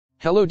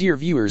Hello dear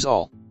viewers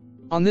all.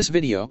 On this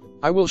video,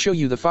 I will show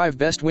you the 5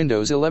 best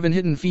Windows 11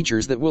 hidden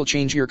features that will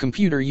change your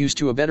computer use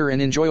to a better and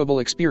enjoyable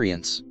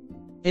experience.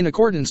 In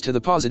accordance to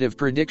the positive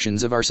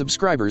predictions of our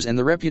subscribers and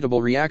the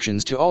reputable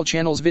reactions to all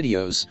channels'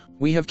 videos,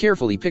 we have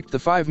carefully picked the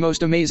 5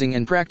 most amazing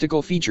and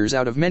practical features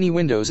out of many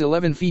Windows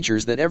 11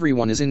 features that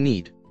everyone is in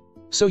need.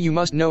 So you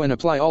must know and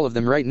apply all of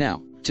them right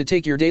now, to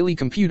take your daily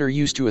computer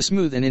use to a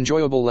smooth and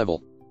enjoyable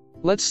level.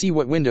 Let's see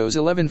what Windows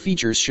 11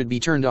 features should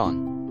be turned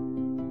on.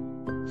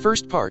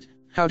 First part,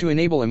 how to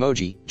enable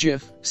emoji,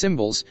 GIF,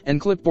 symbols,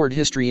 and clipboard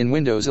history in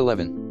Windows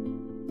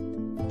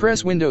 11.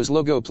 Press Windows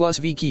logo plus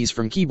V keys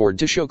from keyboard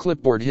to show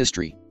clipboard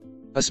history.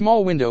 A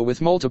small window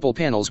with multiple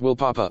panels will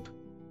pop up.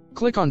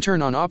 Click on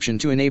Turn On option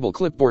to enable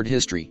clipboard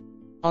history.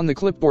 On the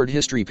clipboard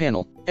history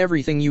panel,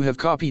 everything you have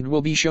copied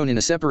will be shown in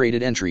a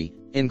separated entry,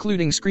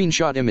 including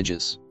screenshot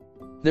images.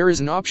 There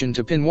is an option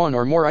to pin one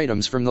or more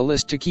items from the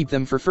list to keep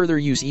them for further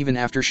use even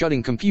after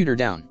shutting computer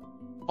down.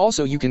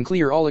 Also, you can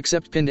clear all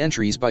except pinned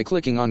entries by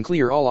clicking on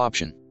Clear All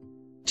option.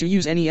 To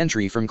use any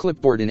entry from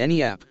clipboard in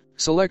any app,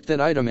 select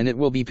that item and it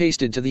will be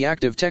pasted to the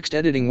active text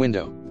editing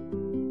window.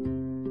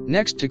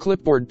 Next to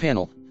clipboard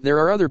panel, there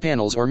are other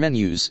panels or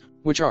menus,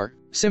 which are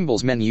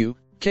Symbols menu,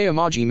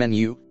 Emoji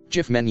menu,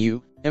 GIF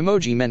menu,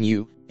 Emoji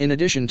menu, in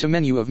addition to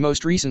menu of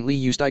most recently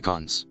used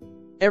icons.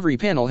 Every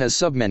panel has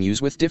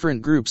submenus with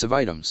different groups of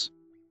items.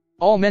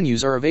 All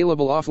menus are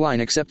available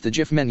offline except the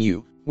GIF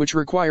menu, which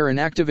require an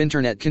active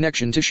internet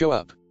connection to show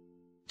up.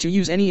 To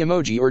use any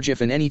emoji or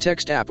GIF in any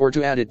text app or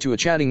to add it to a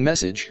chatting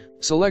message,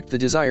 select the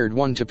desired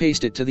one to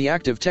paste it to the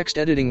active text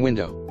editing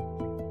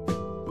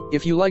window.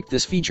 If you liked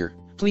this feature,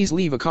 please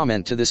leave a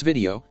comment to this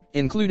video,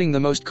 including the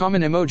most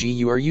common emoji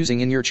you are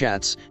using in your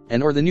chats,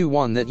 and or the new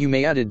one that you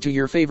may added to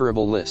your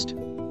favorable list.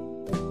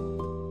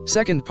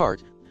 Second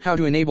part, how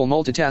to enable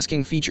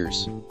multitasking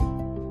features.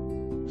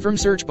 From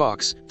search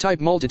box, type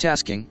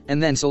multitasking,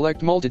 and then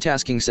select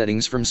multitasking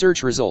settings from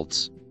search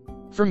results.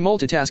 From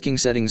multitasking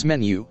settings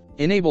menu,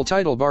 enable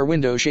title bar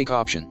window shake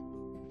option.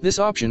 This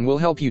option will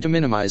help you to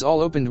minimize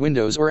all opened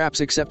windows or apps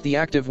except the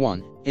active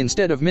one,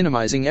 instead of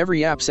minimizing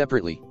every app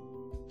separately.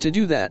 To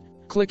do that,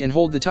 click and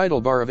hold the title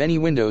bar of any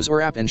Windows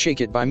or app and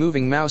shake it by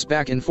moving mouse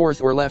back and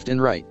forth or left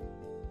and right.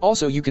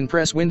 Also, you can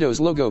press Windows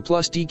logo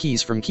plus D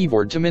keys from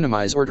keyboard to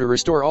minimize or to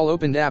restore all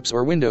opened apps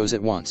or windows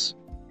at once.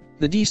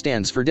 The D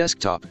stands for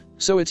desktop,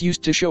 so it's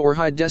used to show or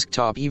hide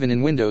desktop even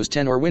in Windows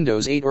 10 or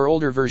Windows 8 or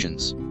older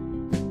versions.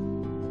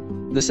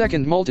 The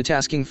second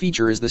multitasking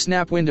feature is the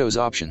Snap Windows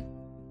option.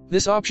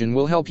 This option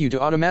will help you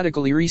to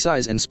automatically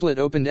resize and split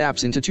opened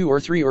apps into 2 or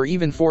 3 or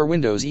even 4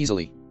 windows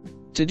easily.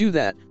 To do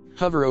that,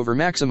 hover over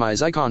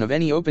Maximize icon of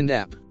any opened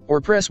app,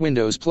 or press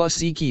Windows plus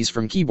Z keys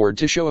from keyboard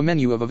to show a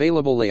menu of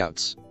available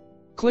layouts.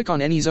 Click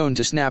on any zone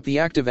to snap the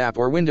active app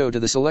or window to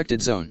the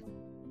selected zone.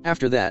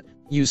 After that,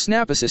 use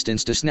Snap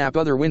Assistance to snap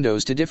other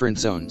windows to different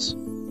zones.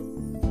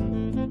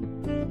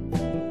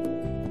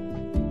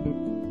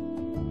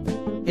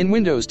 In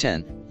Windows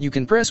 10, you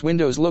can press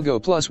Windows logo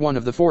plus one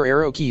of the 4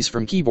 arrow keys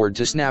from keyboard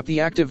to snap the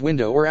active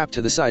window or app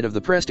to the side of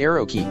the pressed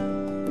arrow key.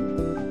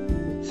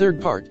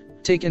 Third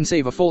part, take and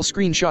save a full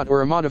screenshot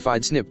or a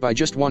modified snip by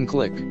just one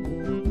click.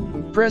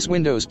 Press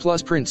Windows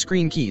plus print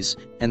screen keys,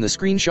 and the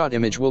screenshot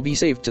image will be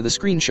saved to the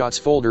screenshots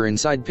folder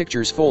inside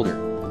Pictures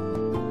folder.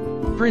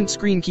 Print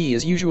screen key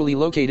is usually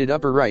located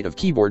upper right of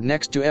keyboard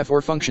next to F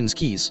or functions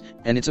keys,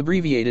 and its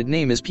abbreviated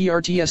name is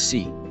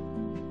PRTSC.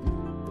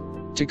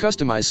 To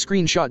customize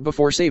screenshot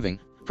before saving,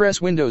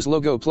 press Windows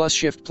logo plus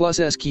Shift plus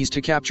S keys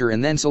to capture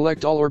and then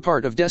select all or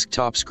part of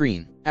desktop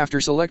screen. After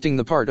selecting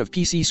the part of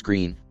PC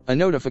screen, a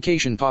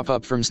notification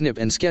pop-up from Snip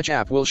and Sketch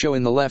app will show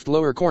in the left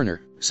lower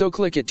corner, so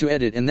click it to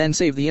edit and then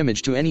save the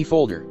image to any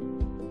folder.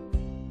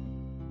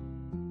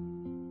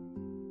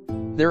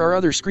 There are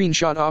other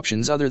screenshot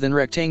options other than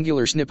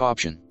rectangular snip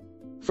option.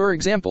 For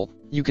example,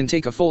 you can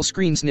take a full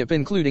screen snip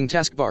including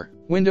taskbar,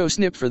 window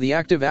snip for the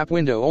active app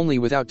window only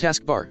without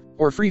taskbar,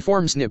 or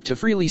freeform snip to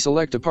freely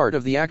select a part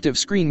of the active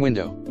screen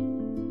window.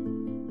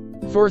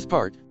 Fourth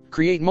part,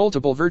 create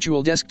multiple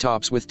virtual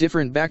desktops with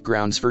different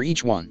backgrounds for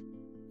each one.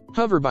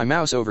 Hover by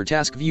mouse over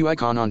task view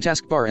icon on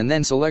taskbar and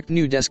then select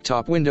new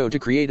desktop window to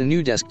create a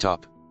new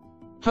desktop.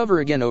 Hover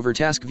again over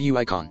task view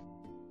icon.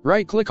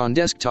 Right-click on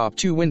Desktop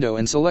 2 window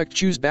and select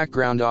Choose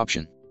Background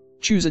option.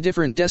 Choose a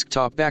different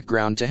desktop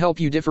background to help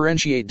you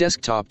differentiate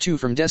Desktop 2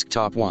 from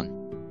Desktop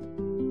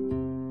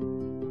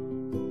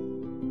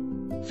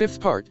 1. Fifth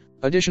part,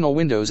 additional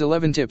Windows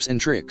 11 tips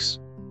and tricks.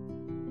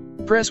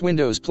 Press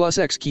Windows plus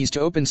X keys to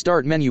open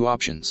Start menu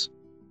options.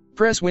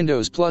 Press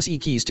Windows plus E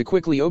keys to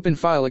quickly open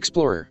File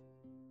Explorer.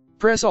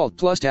 Press Alt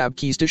plus Tab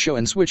keys to show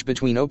and switch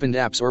between opened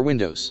apps or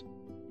windows.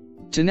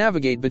 To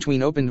navigate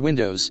between opened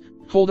windows,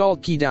 hold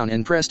Alt key down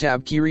and press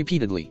Tab key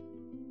repeatedly.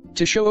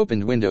 To show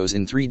opened windows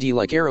in 3D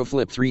like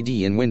AeroFlip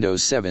 3D in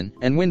Windows 7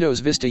 and Windows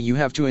Vista, you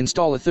have to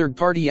install a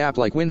third-party app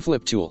like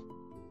WinFlip tool.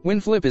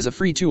 WinFlip is a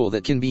free tool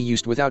that can be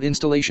used without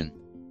installation.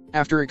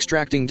 After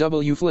extracting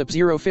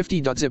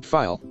wflip050.zip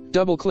file,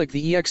 double-click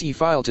the exe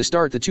file to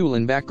start the tool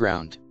in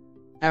background.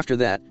 After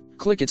that,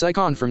 Click its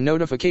icon from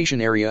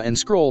notification area and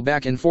scroll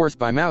back and forth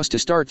by mouse to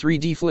start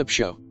 3D flip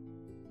show.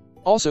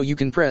 Also, you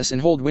can press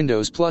and hold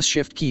Windows plus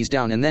Shift keys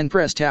down and then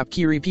press Tab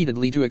key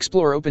repeatedly to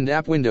explore opened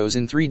app windows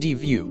in 3D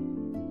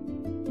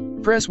view.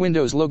 Press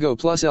Windows logo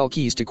plus L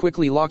keys to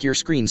quickly lock your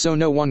screen so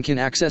no one can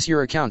access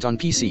your account on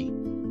PC.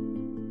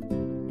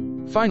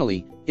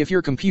 Finally, if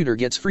your computer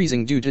gets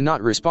freezing due to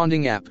not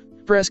responding app,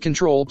 press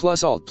Ctrl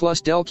plus Alt plus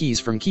Del keys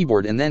from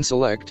keyboard and then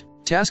select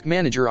Task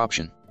Manager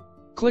option.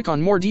 Click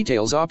on More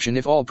Details option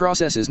if all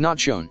processes not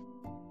shown.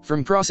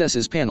 From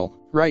Processes panel,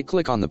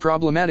 right-click on the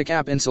problematic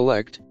app and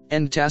select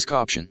End Task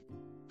option.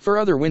 For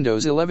other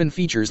Windows 11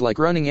 features like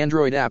running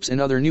Android apps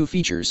and other new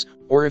features,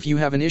 or if you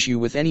have an issue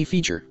with any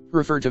feature,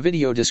 refer to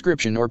video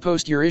description or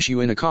post your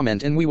issue in a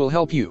comment and we will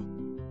help you.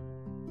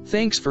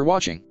 Thanks for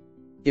watching.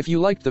 If you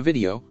liked the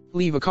video,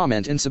 leave a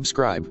comment and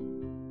subscribe.